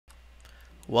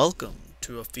Welcome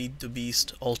to a Feed the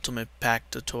Beast Ultimate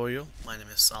Pack tutorial. My name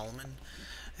is Solomon,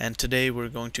 and today we're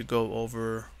going to go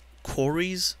over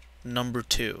Quarry's number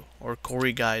 2, or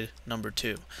Quarry Guide number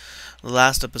 2. The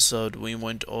last episode we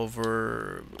went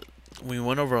over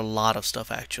a lot of stuff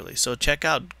actually. So check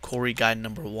out Quarry Guide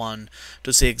number 1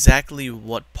 to see exactly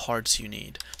what parts you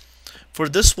need. For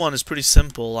this one, it's pretty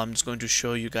simple. I'm just going to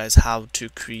show you guys how to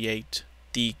create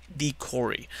the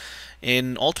quarry.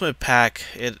 In Ultimate Pack,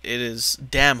 it is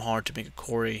damn hard to make a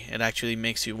quarry. It actually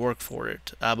makes you work for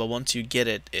it. But once you get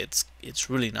it, it's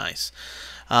really nice.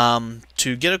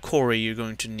 To get a quarry, you're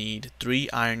going to need 3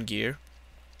 iron gear,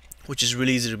 which is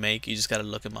really easy to make. You just gotta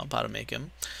look them up how to make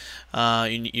them.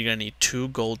 You're gonna need 2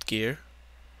 gold gear,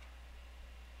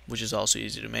 which is also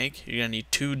easy to make. You're gonna need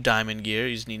 2 diamond gear.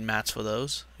 You just need mats for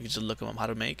those. You can just look them up how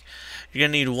to make. You're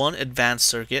gonna need 1 advanced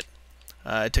circuit.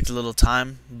 It takes a little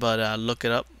time, but look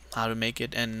it up how to make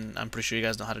it, and I'm pretty sure you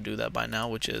guys know how to do that by now,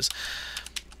 which is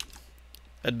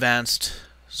advanced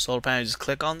solar panel. You just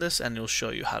click on this and it'll show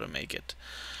you how to make it.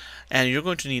 And you're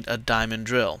going to need a diamond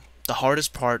drill. The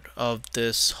hardest part of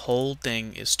this whole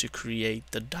thing is to create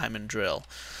the diamond drill.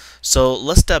 So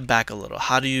let's step back a little.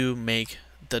 How do you make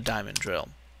the diamond drill?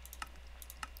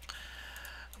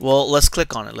 Well, let's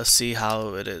click on it. Let's see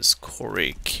how it is.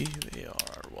 Quarry,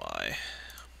 Q-A-R-Y.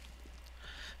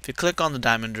 If you click on the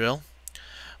diamond drill,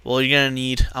 well, you're gonna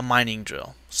need a mining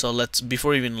drill. So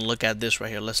before we even look at this right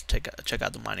here, let's check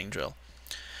out the mining drill.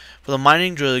 For the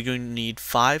mining drill, you're going to need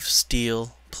 5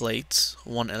 steel plates,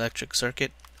 1 electric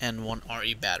circuit, and 1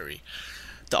 RE battery.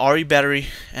 The RE battery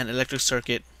and electric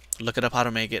circuit, look it up how to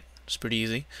make it. It's pretty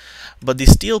easy. But the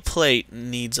steel plate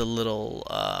needs a little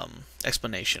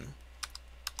explanation.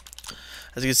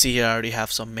 As you can see here, I already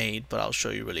have some made, but I'll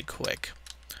show you really quick.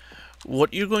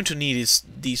 What you're going to need is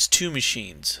these 2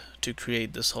 machines to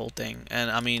create this whole thing,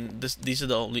 and I mean these are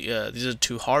the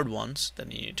 2 hard ones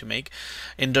that you need to make: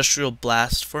 industrial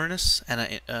blast furnace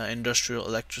and an industrial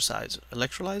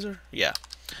electrolyzer. Yeah,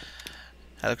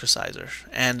 electrolyzer.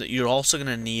 And you're also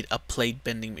gonna need a plate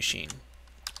bending machine,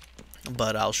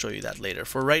 but I'll show you that later.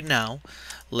 For right now,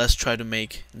 let's try to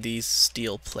make these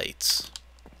steel plates.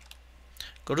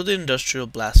 Go to the industrial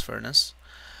blast furnace.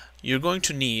 You're going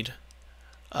to need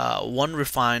 1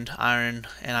 refined iron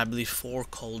and I believe 4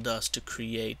 coal dust to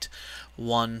create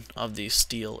 1 of these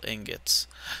steel ingots.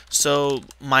 So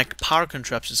my power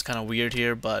contraption is kind of weird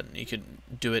here, but you can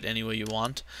do it any way you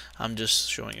want. I'm just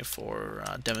showing it for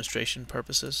demonstration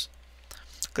purposes.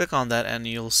 Click on that and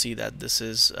you'll see that this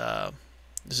is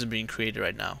being created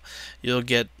right now.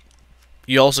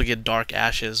 You also get dark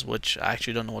ashes, which I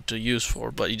actually don't know what to use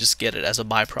for, but you just get it as a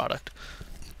byproduct.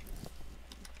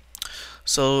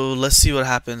 So let's see what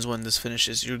happens when this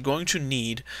finishes. You're going to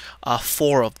need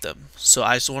 4 of them. So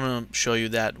I just want to show you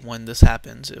that when this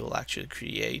happens, it will actually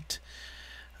create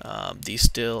the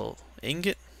steel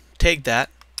ingot. Take that.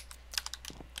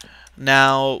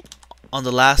 Now, on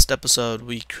the last episode,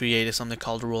 we created something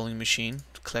called a rolling machine.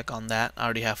 Click on that. I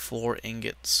already have 4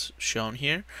 ingots shown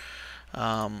here.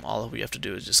 All we have to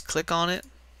do is just click on it,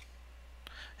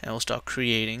 and we'll start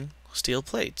creating steel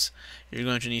plates. You're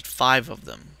going to need 5 of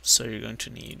them, so you're going to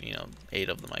need 8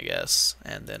 of them, I guess.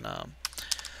 And then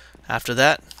after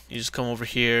that, you just come over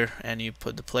here and you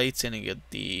put the plates in and get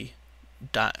the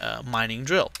mining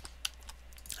drill.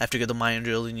 After you get the mining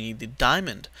drill, you need the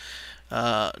diamond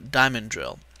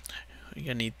drill. You're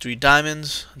gonna need 3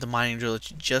 diamonds, the mining drill that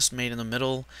you just made in the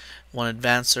middle, 1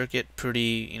 advanced circuit.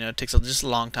 It takes just a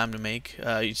long time to make.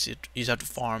 You just have to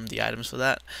farm the items for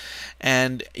that.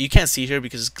 And you can't see here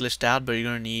because it's glitched out, but you're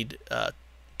gonna need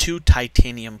 2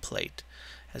 titanium plate.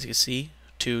 As you can see,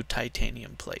 2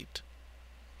 titanium plate.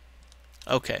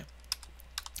 Okay.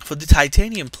 For the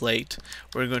titanium plate,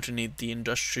 we're going to need the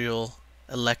industrial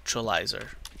electrolyzer.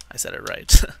 I said it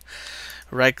right.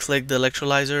 Right-click the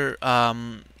electrolyzer.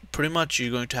 Pretty much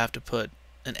you're going to have to put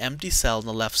an empty cell on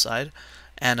the left side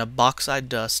and a bauxite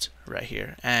dust right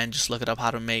here, and just look it up how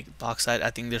to make bauxite.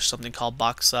 I think there's something called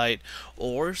bauxite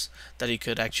ores that you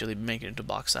could actually make it into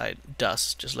bauxite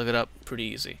dust. Just look it up, pretty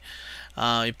easy.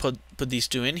 You put these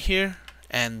 2 in here,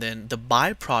 and then the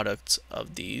byproducts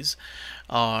of these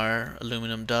are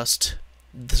aluminum dust.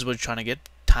 This is what you're trying to get,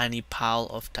 tiny pile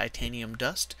of titanium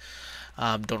dust.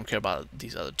 Don't care about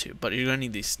these other 2, but you're gonna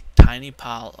need this tiny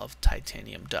pile of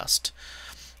titanium dust.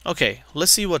 Okay,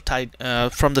 let's see what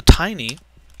from the tiny,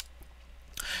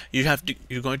 you're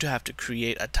going to have to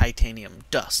create a titanium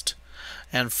dust,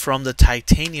 and from the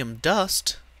titanium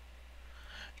dust,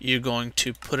 you're going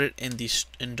to put it in the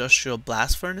industrial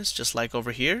blast furnace, just like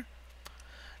over here,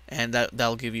 and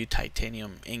that'll give you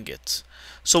titanium ingots.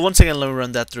 So once again, let me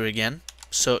run that through again.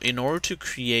 So in order to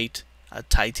create a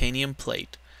titanium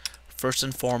plate. First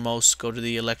and foremost, go to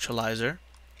the electrolyzer,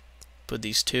 put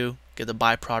these two, get the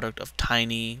byproduct of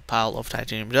tiny pile of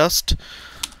titanium dust.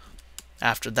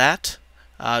 After that,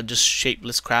 just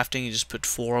shapeless crafting, you just put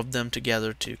 4 of them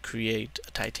together to create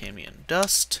a titanium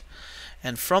dust.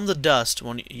 And from the dust,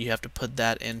 you have to put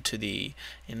that into the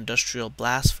industrial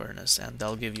blast furnace, and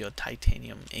they'll give you a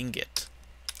titanium ingot.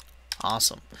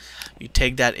 Awesome. You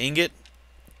take that ingot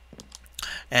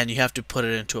and you have to put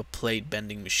it into a plate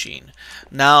bending machine.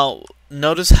 Now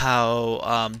notice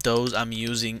how those I'm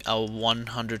using a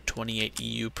 128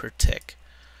 EU per tick.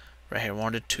 Right here,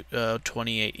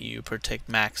 128 EU per tick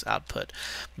max output,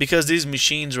 because these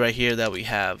machines right here that we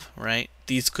have, right,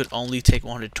 these could only take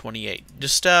 128.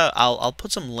 Just I'll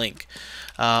put some link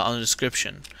on the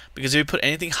description, because if you put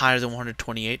anything higher than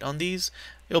 128 on these,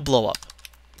 it'll blow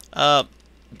up.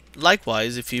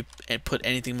 Likewise, if you put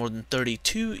anything more than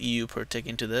 32 EU per tick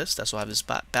into this, that's why I have this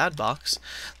bad box,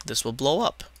 this will blow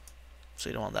up. So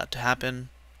you don't want that to happen.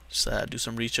 Just do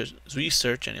some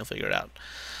research and you'll figure it out.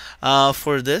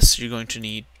 For this, you're going to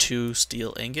need 2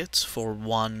 steel ingots for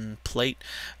 1 plate.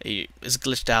 It's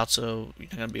glitched out, so you're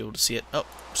not going to be able to see it. Oh,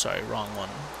 sorry, wrong one.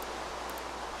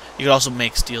 You can also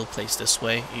make steel plates this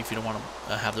way if you don't want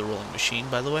to have the rolling machine,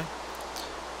 by the way.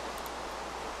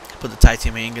 Put the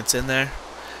titanium ingots in there,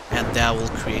 and that will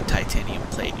create titanium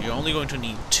plate. You're only going to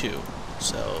need 2,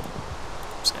 so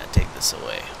I'm just going to take this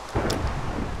away.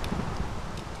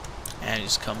 And you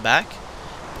just come back,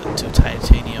 put 2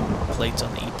 titanium plates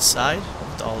on each side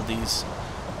with all of these.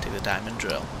 Take the diamond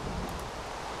drill,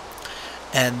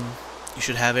 and you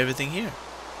should have everything here.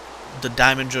 The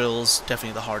diamond drill is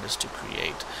definitely the hardest to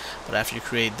create, but after you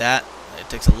create that, it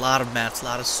takes a lot of mats, a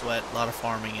lot of sweat, a lot of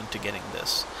farming into getting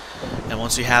this. And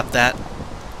once you have that,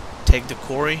 take the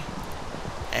quarry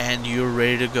and you're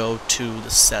ready to go to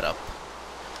the setup.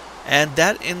 And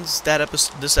that ends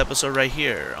this episode right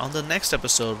here. On the next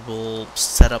episode, we'll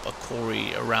set up a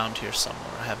quarry around here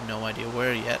somewhere. I have no idea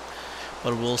where yet,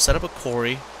 but we'll set up a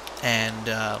quarry and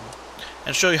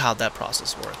show you how that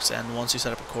process works. And once you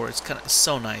set up a quarry, it's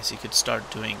so nice. You could start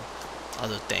doing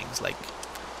other things like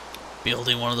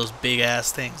building one of those big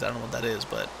ass things. I don't know what that is,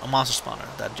 but a monster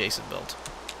spawner that Jason built.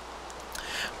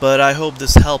 But I hope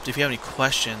this helped. If you have any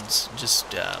questions, just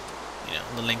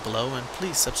the link below, and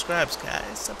please subscribe,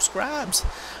 guys. Subscribes.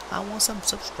 I want some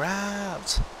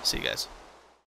subscribes. See you guys.